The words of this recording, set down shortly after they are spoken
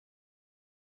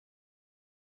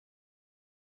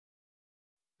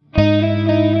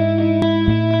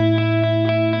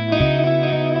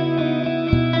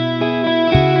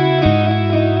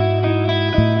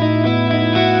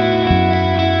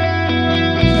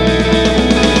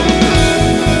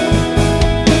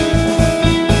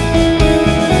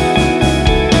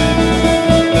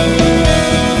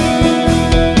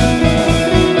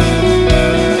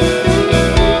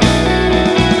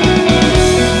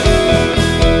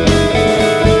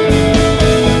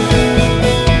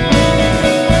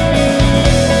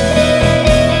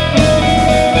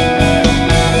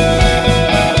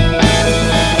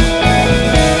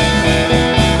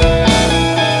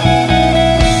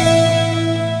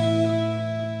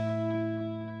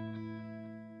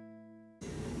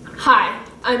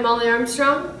I'm Molly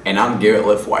Armstrong. And I'm Garrett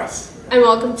Liff-Weiss. And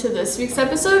welcome to this week's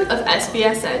episode of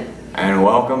SBSN. And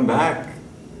welcome back.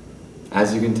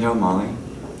 As you can tell, Molly,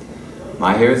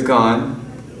 my hair is gone.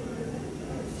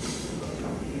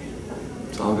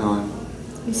 It's all gone.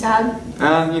 You sad?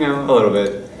 A little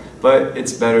bit. But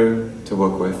it's better to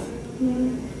work with.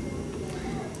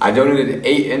 I donated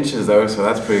 8 inches though, so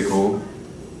that's pretty cool.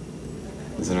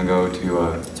 It's gonna go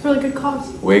to it's a really good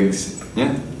cause. wigs.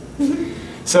 Yeah.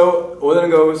 So we're gonna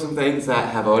go over some things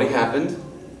that have already happened.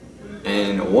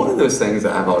 And one of those things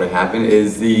that have already happened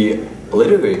is the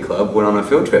literary club went on a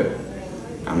field trip.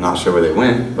 I'm not sure where they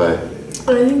went, but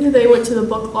I think that they went to the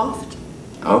book loft.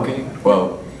 okay.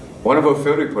 Well, one of our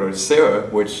field reporters, Sarah,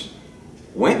 which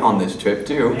went on this trip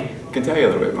too, can tell you a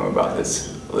little bit more about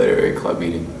this literary club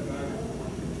meeting.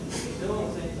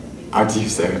 On to you,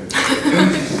 Sarah.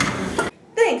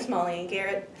 Thanks, Molly and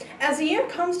Garrett. As the year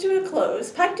comes to a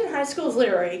close, Piketon High School's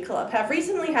Literary Club have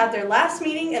recently had their last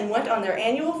meeting and went on their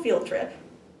annual field trip.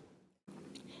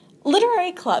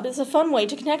 Literary Club is a fun way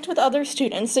to connect with other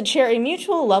students that share a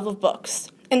mutual love of books.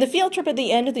 And the field trip at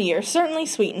the end of the year certainly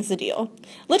sweetens the deal.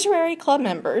 Literary Club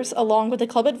members, along with the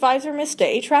club advisor Miss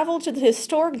Day, traveled to the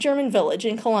historic German village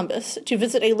in Columbus to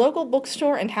visit a local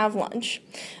bookstore and have lunch.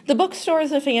 The bookstore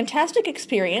is a fantastic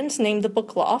experience named the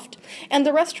Book Loft, and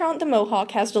the restaurant The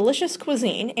Mohawk has delicious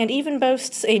cuisine and even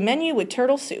boasts a menu with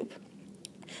turtle soup.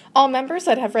 All members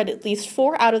that have read at least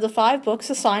 4 out of the 5 books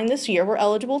assigned this year were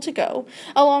eligible to go,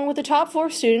 along with the top 4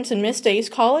 students in Miss Day's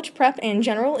College Prep and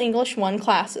General English 1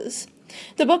 classes.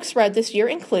 The books read this year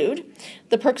include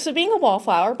The Perks of Being a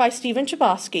Wallflower by Stephen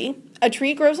Chbosky, A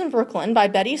Tree Grows in Brooklyn by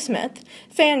Betty Smith,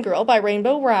 Fangirl by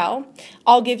Rainbow Rowell,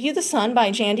 I'll Give You the Sun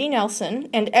by Jandy Nelson,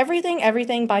 and Everything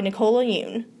Everything by Nicola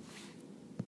Yoon.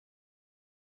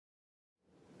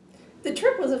 The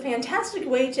trip was a fantastic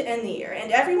way to end the year,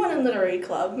 and everyone in Literary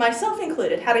Club, myself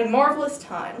included, had a marvelous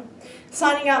time.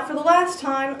 Signing out for the last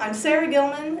time, I'm Sarah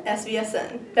Gilman,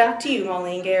 SBSN. Back to you,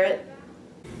 Molly and Garrett.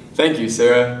 Thank you,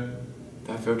 Sarah.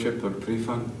 That field trip looked pretty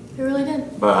fun. It really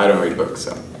did. But I don't read books,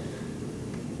 so.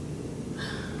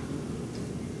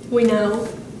 We know.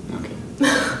 Okay.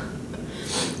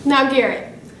 Now,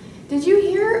 Garrett, did you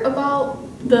hear about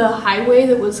the highway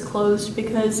that was closed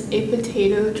because a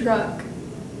potato truck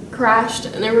crashed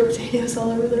and there were potatoes all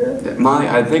over the road? Molly,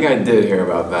 I think I did hear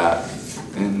about that.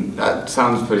 And that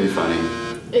sounds pretty funny.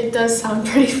 It does sound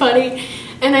pretty funny.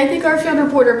 And I think our field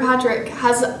reporter, Patrick,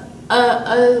 has a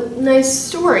nice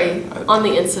story on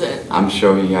the incident. I'm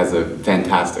sure he has a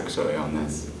fantastic story on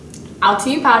this. Out to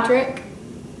you, Patrick.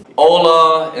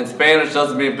 Hola in Spanish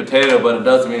doesn't mean potato, but it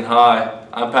does mean hi.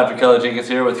 I'm Patrick Kelly Jenkins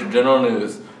here with your general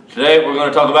news. Today we're going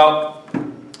to talk about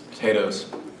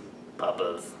potatoes.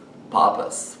 Papas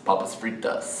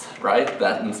fritas, right?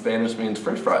 That in Spanish means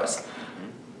french fries.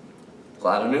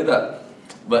 Glad I knew that.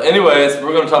 But anyways,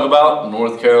 we're going to talk about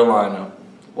North Carolina.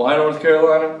 Why North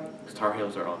Carolina? Because Tar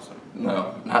Heels are awesome.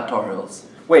 No, not Tar Heels.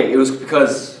 Wait, it was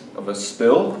because of a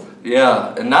spill?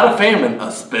 Yeah, and not a famine, a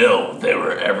spill. They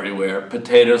were everywhere.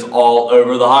 Potatoes all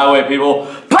over the highway, people.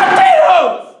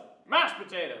 Potatoes! Mashed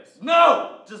potatoes!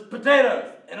 No, just potatoes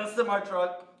in a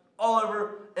semi-truck all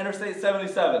over Interstate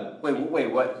 77. Wait,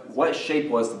 what shape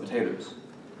was the potatoes?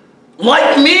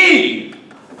 Like me!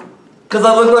 Because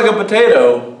I look like a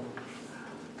potato.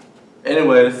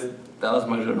 Anyways, that was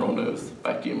my general news.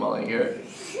 Back to you, Molly and Garrett.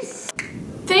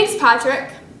 Thanks, Patrick.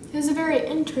 It was a very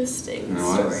interesting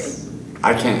story.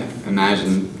 I can't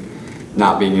imagine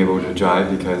not being able to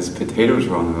drive because potatoes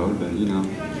were on the road, but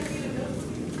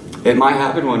it might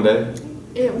happen one day.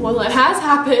 It has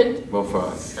happened. Well, for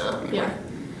us. Anyway. Yeah.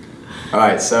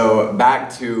 Alright, so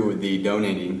back to the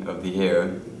donating of the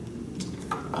hair.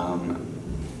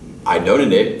 I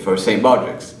donated it for St.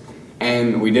 Baldrick's.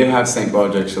 And we did have St.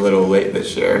 Baldrick's a little late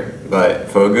this year, but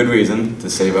for a good reason, to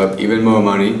save up even more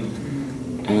money.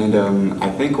 And I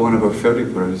think one of our field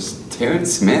reporters,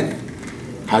 Terrence Smith,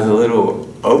 has a little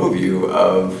overview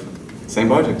of St.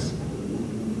 Baldrick's.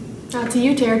 Out to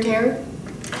you, Tara.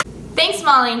 Thanks,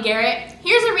 Molly and Garrett.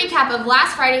 Here's a recap of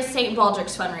last Friday's St.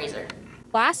 Baldrick's fundraiser.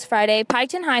 Last Friday,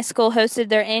 Piketon High School hosted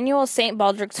their annual St.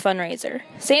 Baldrick's fundraiser.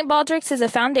 St. Baldrick's is a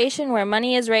foundation where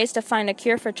money is raised to find a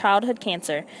cure for childhood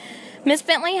cancer. Miss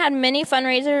Bentley had many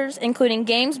fundraisers, including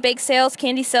games, bake sales,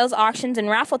 candy sales, auctions, and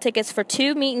raffle tickets for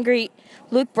 2 meet-and-greet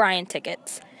Luke Bryan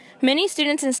tickets. Many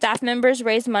students and staff members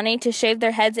raised money to shave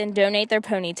their heads and donate their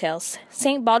ponytails.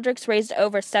 St. Baldrick's raised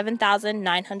over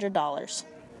 $7,900.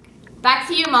 Back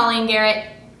to you, Molly and Garrett.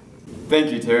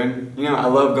 Thank you, Taryn. I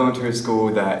love going to a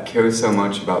school that cares so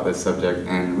much about this subject,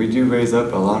 and we do raise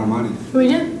up a lot of money. We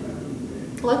do.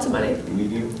 Lots of money. We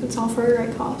do. It's all for a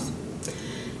right cause.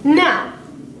 Now,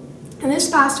 And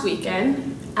this past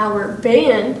weekend, our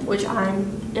band, which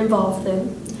I'm involved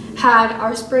in, had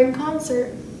our spring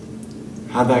concert.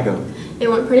 How'd that go? It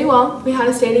went pretty well. We had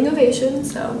a standing ovation,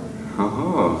 so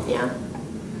Oh. yeah.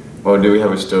 Well, do we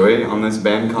have a story on this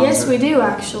band concert? Yes, we do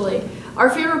actually.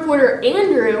 Our field reporter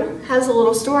Andrew has a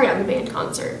little story on the band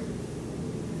concert.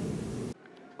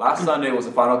 Last Sunday was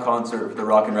the final concert for the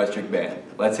Rock and Red Streak Band.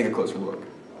 Let's take a closer look.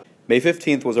 May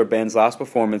 15th was our band's last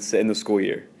performance to end the school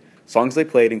year. Songs they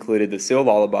played included The Seal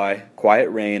Lullaby, Quiet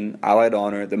Rain, Allied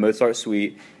Honor, The Mozart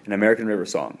Suite, and American River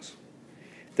songs.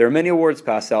 There are many awards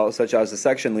passed out, such as the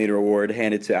Section Leader Award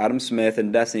handed to Adam Smith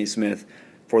and Destiny Smith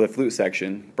for the flute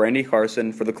section, Brandy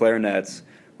Carson for the clarinets,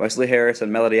 Wesley Harris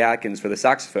and Melody Atkins for the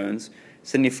saxophones,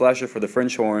 Sidney Flesher for the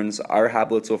French horns, Ira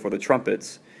Hablitzel for the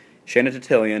trumpets, Shannon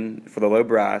Titillion for the low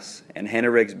brass, and Hannah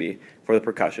Rigsby for the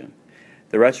percussion.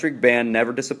 The Red Streak Band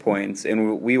never disappoints,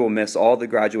 and we will miss all the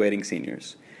graduating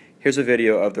seniors. Here's a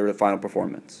video of their final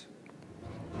performance.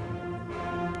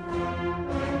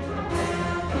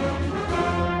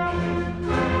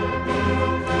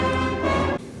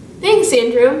 Thanks,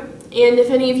 Andrew. And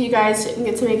if any of you guys didn't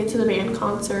get to make it to the band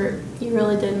concert, you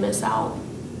really did miss out.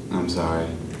 I'm sorry,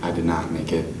 I did not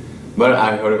make it, but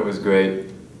I heard it was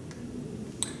great.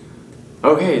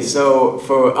 Okay, so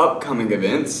for upcoming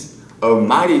events, a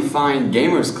Mighty Fine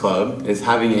Gamers Club is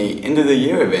having a end of the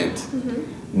year event,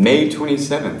 May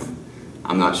 27th.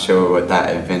 I'm not sure what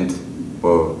that event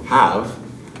will have,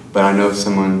 but I know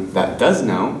someone that does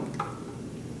know.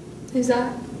 Who's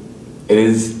that? It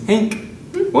is Hank,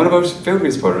 one of our field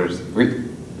reporters.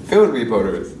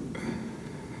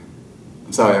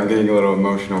 I'm sorry, I'm getting a little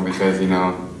emotional because, you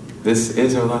know, this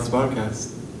is our last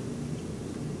podcast.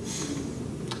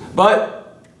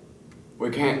 But we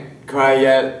can't cry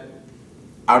yet.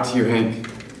 Out to you, Hank.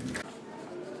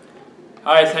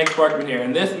 Hi, it's Hank Sparkman here,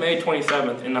 and this May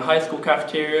 27th in the high school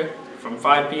cafeteria from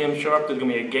 5 p.m. sharp, there's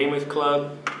going to be a Gamers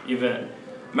Club event,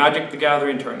 Magic the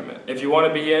Gathering Tournament. If you want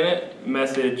to be in it,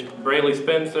 message Brayley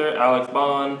Spencer, Alex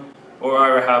Bond, or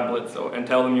Ira Hablitz and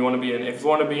tell them you want to be in it. If you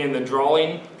want to be in the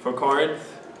drawing for cards,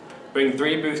 bring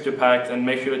 3 booster packs and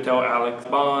make sure to tell Alex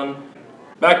Bond.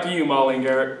 Back to you, Molly and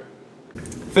Garrett.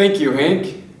 Thank you,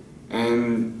 Hank.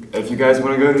 And if you guys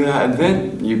want to go to that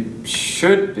event, you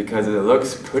should because it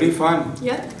looks pretty fun.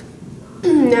 Yep.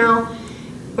 Now,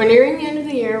 we're nearing the end of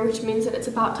the year, which means that it's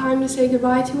about time to say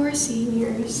goodbye to our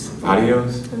seniors.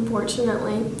 Adios.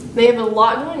 Unfortunately. They have a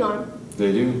lot going on.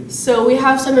 They do. So we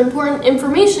have some important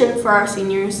information for our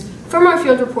seniors from our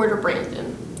field reporter,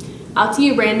 Brandon. Out to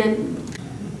you, Brandon.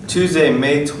 Tuesday,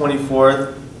 May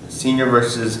 24th, senior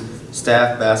versus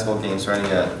staff basketball game starting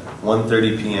at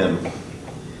 1:30 p.m.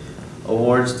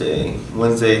 Awards Day,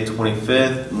 Wednesday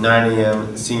 25th, 9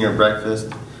 a.m. senior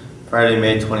breakfast. Friday,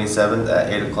 May 27th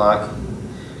at 8 o'clock.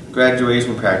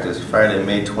 Graduation practice, Friday,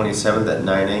 May 27th at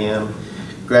 9 a.m.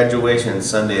 Graduation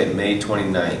Sunday at May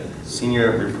 29th.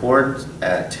 Senior report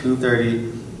at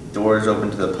 2:30. Doors open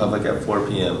to the public at 4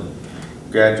 p.m.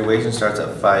 Graduation starts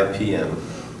at 5 p.m.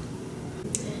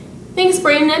 Thanks,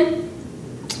 Brandon.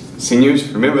 Seniors,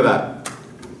 remember that.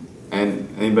 And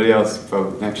anybody else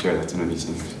for next year that's going to be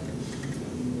seniors.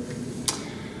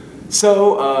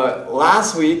 So,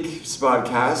 last week's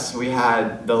podcast, we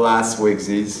had the last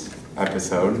Wigsies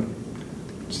episode,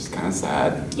 which is kind of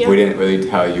sad. Yep. We didn't really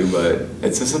tell you, but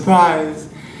it's a surprise.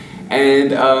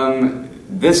 And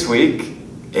this week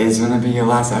is going to be your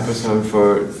last episode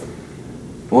for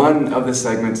one of the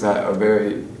segments that are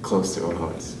very close to our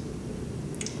hearts.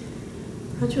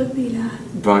 Brunch with B-Dad.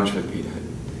 Brunch with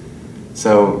B-Dad.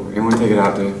 So, you want to take it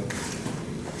out there?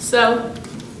 So,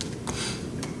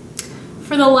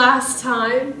 for the last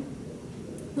time,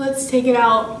 let's take it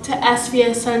out to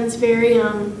SVSN's very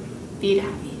own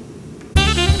B-Daddy.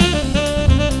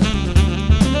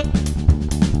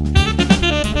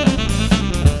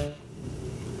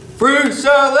 Fruit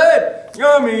salad,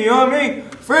 yummy, yummy.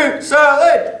 Fruit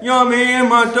salad, yummy in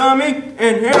my tummy.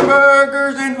 And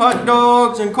hamburgers and hot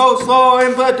dogs and coleslaw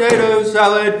and potato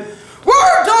salad.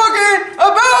 We're talking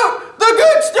about the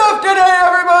good stuff today,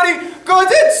 everybody, because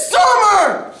it's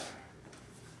summer.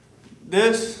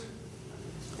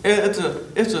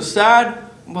 It's a sad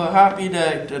but happy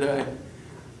day today.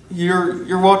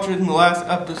 You're watching the last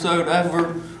episode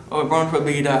ever of Brunch with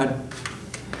B-Dad.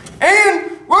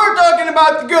 And we're talking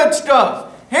about the good stuff.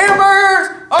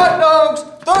 Hamburgers, hot dogs,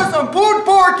 throw some pulled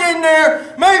pork in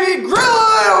there, maybe grill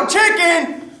a little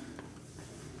chicken.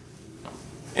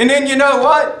 And then you know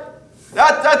what?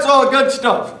 That's all good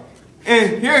stuff.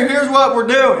 And here's what we're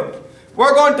doing.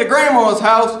 We're going to Grandma's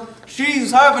house.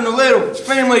 She's having a little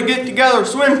family get-together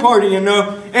swim party, you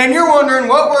know. And you're wondering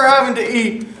what we're having to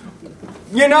eat.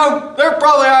 You know, they're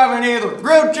probably having either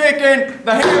grilled chicken,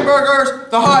 the hamburgers,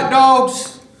 the hot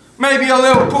dogs, maybe a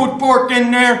little pulled pork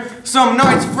in there, some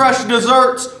nice fresh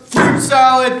desserts, fruit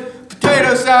salad,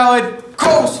 potato salad,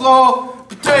 coleslaw,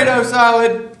 potato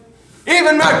salad,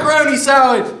 even macaroni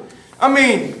salad. I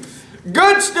mean,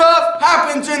 good stuff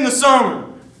happens in the summer.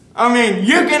 I mean,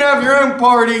 you can have your own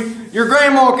party, your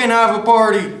grandma can have a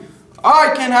party,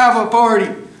 I can have a party,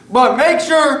 but make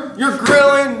sure you're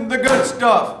grilling the good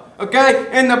stuff. Okay,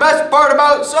 and the best part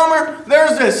about summer,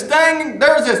 there's this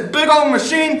big old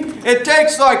machine. It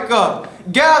takes like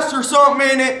gas or something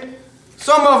in it.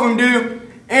 Some of them do.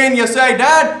 And you say,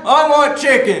 Dad, I want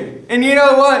chicken. And you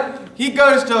know what? He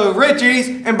goes to Richie's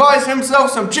and buys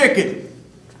himself some chicken.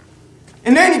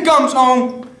 And then he comes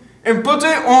home and puts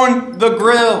it on the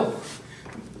grill.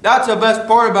 That's the best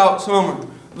part about summer,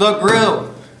 the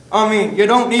grill. I mean, you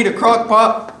don't need a crock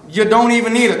pot. You don't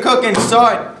even need a cook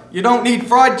inside. You don't need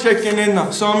fried chicken in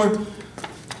the summer.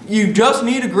 You just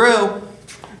need a grill.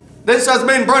 This has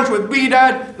been Brunch with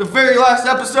B-Dad, the very last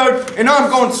episode, and I'm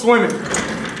going swimming.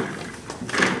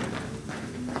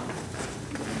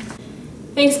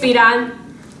 Thanks, B-Dad.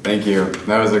 Thank you.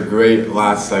 That was a great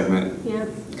last segment. Yeah.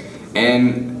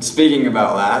 And speaking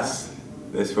about last,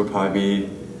 this will probably be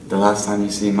the last time you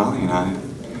see Molly and I,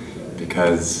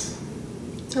 because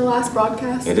It's our last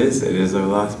broadcast. it is our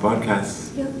last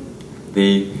broadcast. Yep.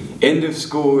 The end of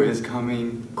school is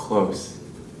coming close.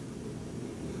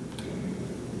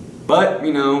 But,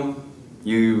 you know,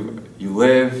 you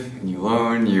live and you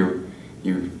learn, you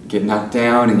get knocked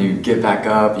down and you get back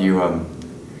up, you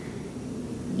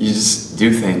just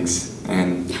do things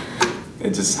and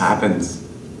it just happens.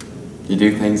 You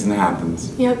do things and it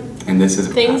happens. Yep. And this is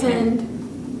Things happening.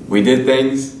 end. We did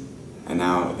things and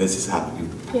now this is happening.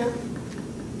 Yep.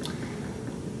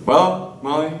 Well,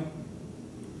 Molly,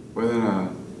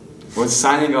 we're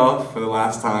signing off for the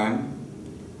last time,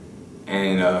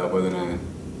 and what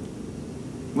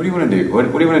do you want to do?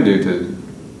 What do you want to do to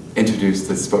introduce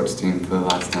the sports team for the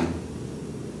last time?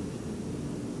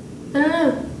 I don't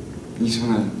know. You just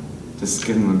want to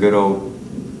give them a good old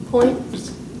Point.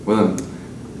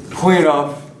 point it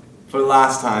off for the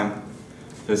last time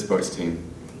to the sports team.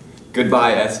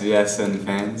 Goodbye, SVSN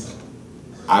fans.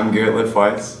 I'm Garrett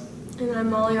Litfweiss. And I'm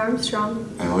Molly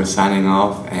Armstrong. And we're signing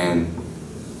off and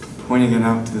pointing it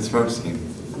out to the sports team.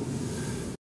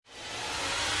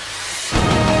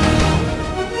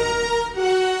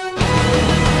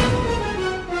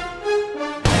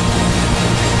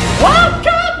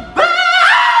 Welcome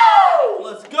back!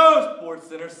 Let's go, Sports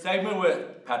Center segment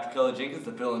with Patrick Kelly Jenkins,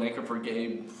 the fill and anchor for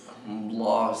Gabe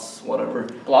Loss, whatever.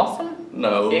 Blossom?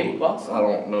 No. Gabe Blossom? I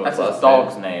don't know That's his his last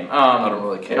dog's name. name. I don't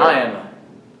really care. And I am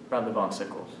Bradley Von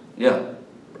Sickles. Yeah,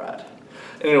 Brad.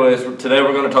 Anyways, today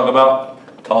we're going to talk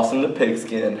about tossing the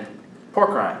pigskin. Pork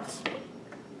rinds.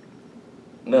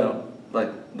 No, like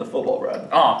the football, Brad.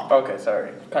 Oh, okay,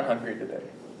 sorry. Kind of hungry today.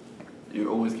 You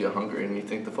always get hungry and you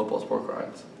think the football's pork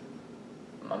rinds.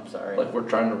 I'm sorry. Like we're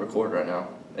trying to record right now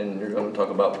and you're going to talk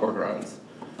about pork rinds.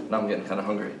 Now I'm getting kind of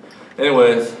hungry.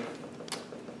 Anyways,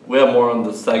 we have more on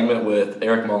the segment with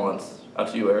Eric Mullins. Out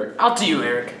to you, Eric. Out to you,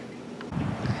 Eric.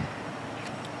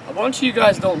 A bunch of you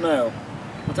guys don't know,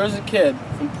 but there's a kid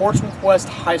from Portsmouth West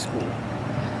High School.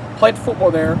 Played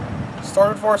football there,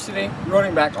 started varsity,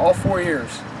 running back all 4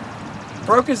 years.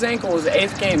 Broke his ankle his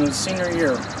 8th game of his senior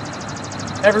year.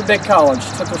 Every big college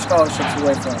took their scholarships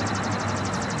away from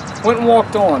him. Went and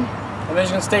walked on at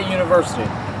Michigan State University.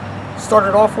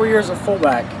 Started all 4 years at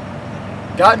fullback.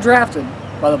 Got drafted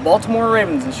by the Baltimore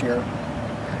Ravens this year.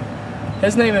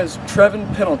 His name is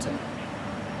Trevin Pendleton.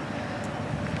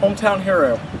 Hometown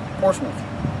hero, Portsmouth.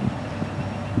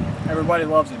 Everybody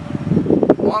loves him.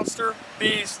 Monster,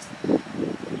 beast,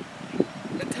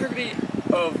 integrity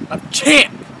of a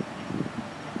champ.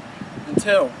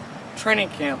 Until training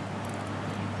camp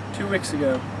 2 weeks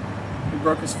ago, he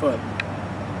broke his foot.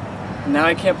 And now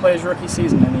he can't play his rookie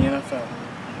season in the NFL.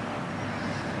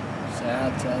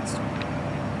 Sad, sad story.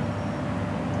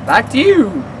 Back to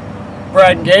you,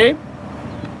 Brad and Gabe.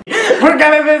 We're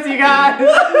gonna miss you guys.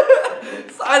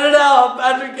 Signing out,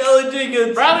 Patrick Kelly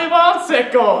Jenkins. Bradley Von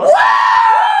Sickles. Woo!